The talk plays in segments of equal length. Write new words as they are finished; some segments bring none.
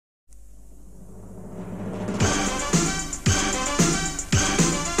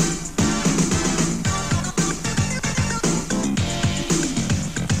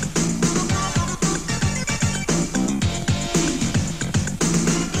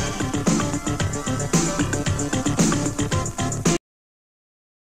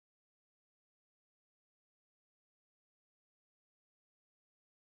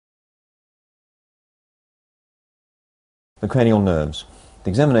The cranial nerves. The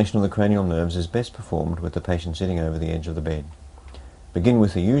examination of the cranial nerves is best performed with the patient sitting over the edge of the bed. Begin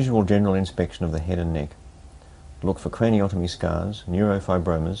with the usual general inspection of the head and neck. Look for craniotomy scars,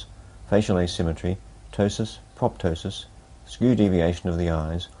 neurofibromas, facial asymmetry, ptosis, proptosis, skew deviation of the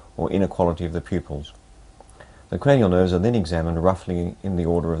eyes, or inequality of the pupils. The cranial nerves are then examined roughly in the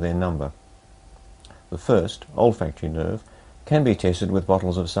order of their number. The first, olfactory nerve, can be tested with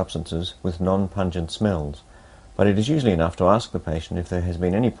bottles of substances with non-pungent smells, but it is usually enough to ask the patient if there has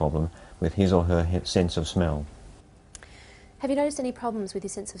been any problem with his or her sense of smell. Have you noticed any problems with your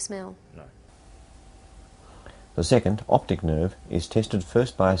sense of smell? No. The second, optic nerve, is tested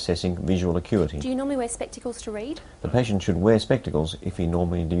first by assessing visual acuity. Do you normally wear spectacles to read? The patient should wear spectacles if he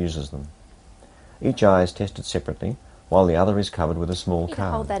normally uses them. Each eye is tested separately, while the other is covered with a small You need to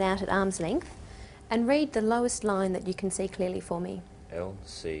card. hold that out at arm's length and read the lowest line that you can see clearly for me.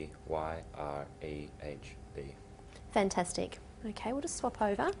 LCYREHB. Fantastic. Okay, we'll just swap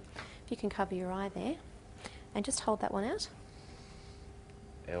over. If you can cover your eye there and just hold that one out.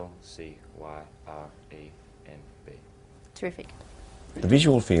 LCYRENB. Terrific. The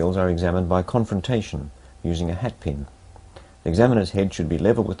visual fields are examined by confrontation using a hat pin. The examiner's head should be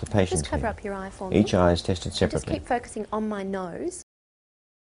level with the patient's Just cover head. up your eye for me. Each eye is tested Just separately. keep focusing on my nose.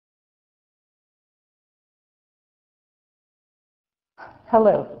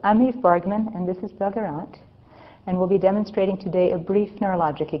 Hello, I'm Eve Bargman and this is Bill Garant, and we'll be demonstrating today a brief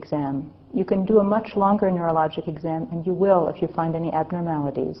neurologic exam. You can do a much longer neurologic exam, and you will if you find any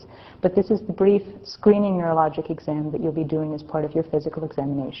abnormalities, but this is the brief screening neurologic exam that you'll be doing as part of your physical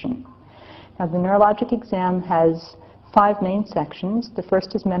examination. Now, the neurologic exam has 5 main sections. The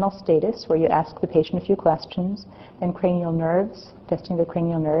first is mental status, where you ask the patient a few questions, then cranial nerves, testing the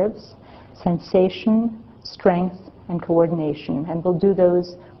cranial nerves, sensation, strength, and coordination, and we'll do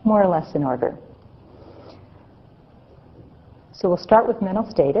those more or less in order. So we'll start with mental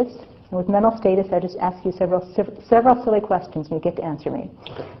status. And with mental status, I just ask you several silly questions and you get to answer me.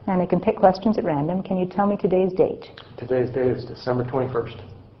 Okay. And I can pick questions at random. Can you tell me today's date? Today's date is December 21st.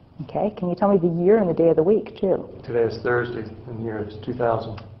 Okay. Can you tell me the year and the day of the week, too? Today is Thursday, and the year is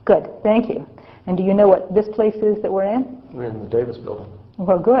 2000. Good. Thank you. And do you know what this place is that we're in? We're in the Davis building.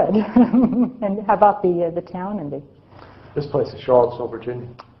 Well, good. And how about the town and the... This place is Charlottesville, Virginia.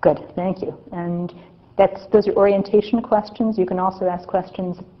 Good. Thank you. And those are orientation questions. You can also ask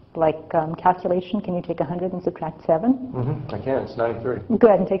questions like calculation. Can you take 100 and subtract 7? I can. It's 93. Go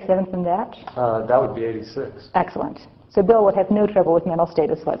ahead and take 7 from that. That would be 86. Excellent. So Bill would have no trouble with mental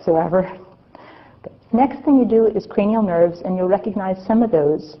status whatsoever. Okay. Next thing you do is cranial nerves, and you'll recognize some of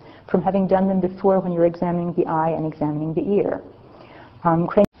those from having done them before when you're examining the eye and examining the ear. Do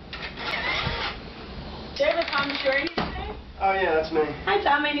you have a Tom Shorty today? Oh, yeah, that's me. Hi,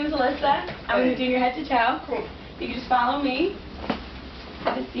 Tom. My name is Alyssa. I'm going to be doing your head to toe. Cool. You can just follow me.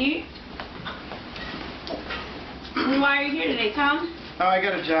 Have a seat. And why are you here today, Tom? Oh, I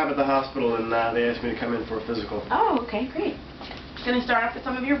got a job at the hospital, and they asked me to come in for a physical. Oh, okay, great. Just going to start off with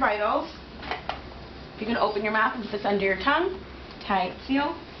some of your vitals. You can open your mouth and put this under your tongue. Tight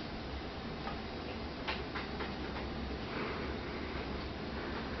seal.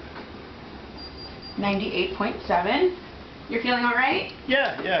 .7. You're feeling all right?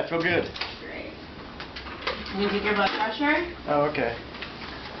 Yeah, I feel good. Great. I'm going to take your blood pressure. Oh, okay.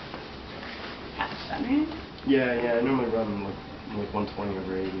 Past 100. Yeah, I normally run like 120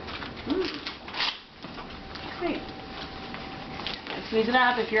 over 80. Great. And squeeze it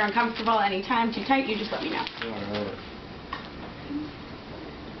up. If you're uncomfortable anytime too tight, you just let me know. All right.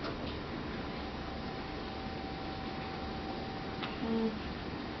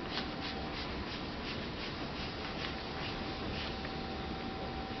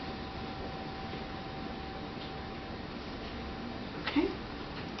 Okay.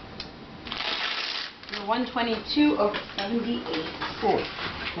 You're 122 over 78. Cool.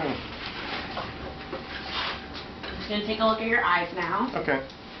 I'm just going to take a look at your eyes now. Okay.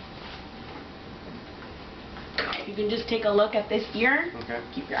 If you can just take a look at this ear. Okay.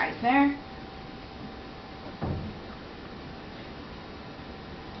 Keep your eyes there.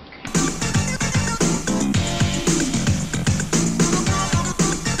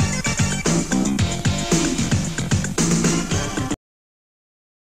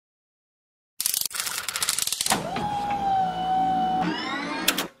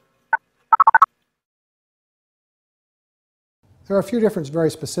 There are a few different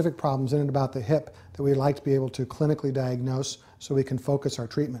very specific problems in and about the hip that we'd like to be able to clinically diagnose so we can focus our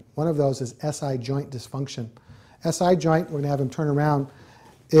treatment. One of those is SI joint dysfunction. SI joint, we're going to have him turn around,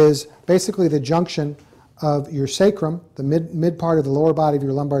 is basically the junction of your sacrum, the mid part of the lower body of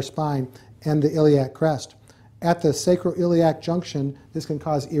your lumbar spine, and the iliac crest. At the sacroiliac junction, this can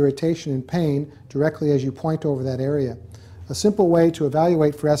cause irritation and pain directly as you point over that area. A simple way to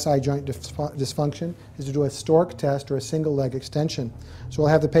evaluate for SI joint dysfunction is to do a stork test or a single leg extension. So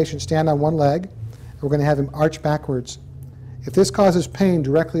we'll have the patient stand on one leg, and we're going to have him arch backwards. If this causes pain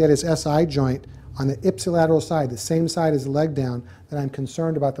directly at his SI joint on the ipsilateral side, the same side as the leg down, then I'm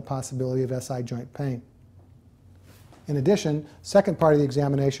concerned about the possibility of SI joint pain. In addition, second part of the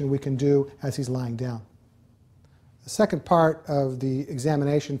examination we can do as he's lying down. The second part of the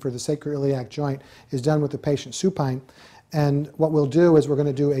examination for the sacroiliac joint is done with the patient supine, and what we'll do is we're going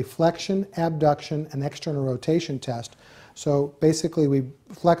to do a flexion, abduction, and external rotation test. So basically we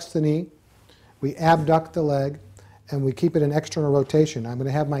flex the knee, we abduct the leg, and we keep it in external rotation. I'm going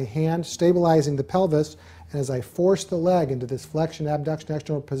to have my hand stabilizing the pelvis, and as I force the leg into this flexion, abduction,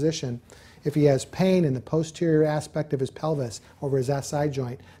 external position, if he has pain in the posterior aspect of his pelvis over his SI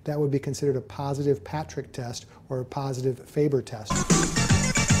joint, that would be considered a positive Patrick test or a positive Faber test.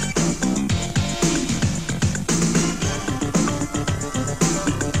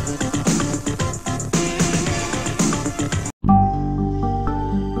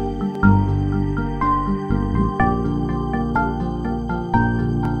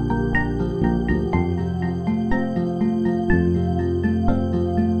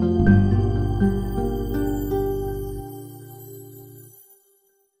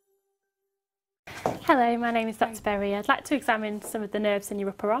 Hello, my name is Dr. Berry. I'd like to examine some of the nerves in your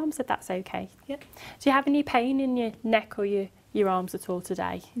upper arms, if that's okay. Yep. Do you have any pain in your neck or your arms at all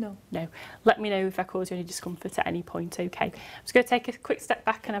today? No. No. Let me know if I cause you any discomfort at any point, okay? I'm just going to take a quick step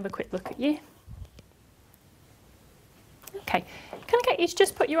back and have a quick look at you. Okay. Can I get you to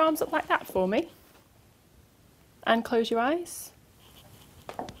just put your arms up like that for me? And close your eyes.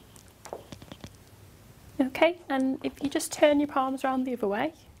 Okay, and if you just turn your palms around the other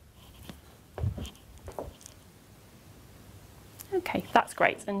way. Okay, that's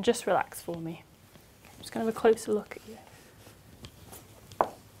great, and just relax for me. I'm just going to have a closer look at you.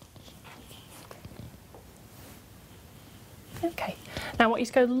 Okay, now I want you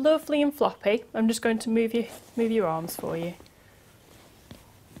to go lovely and floppy. I'm just going to move your arms for you.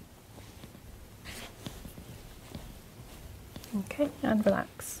 Okay, and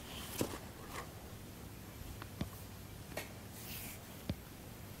relax.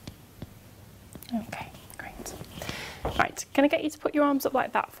 Okay, great. Right, can I get you to put your arms up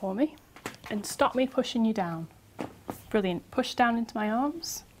like that for me? And stop me pushing you down. Brilliant. Push down into my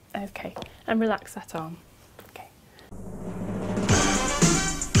arms. Okay, and relax that arm.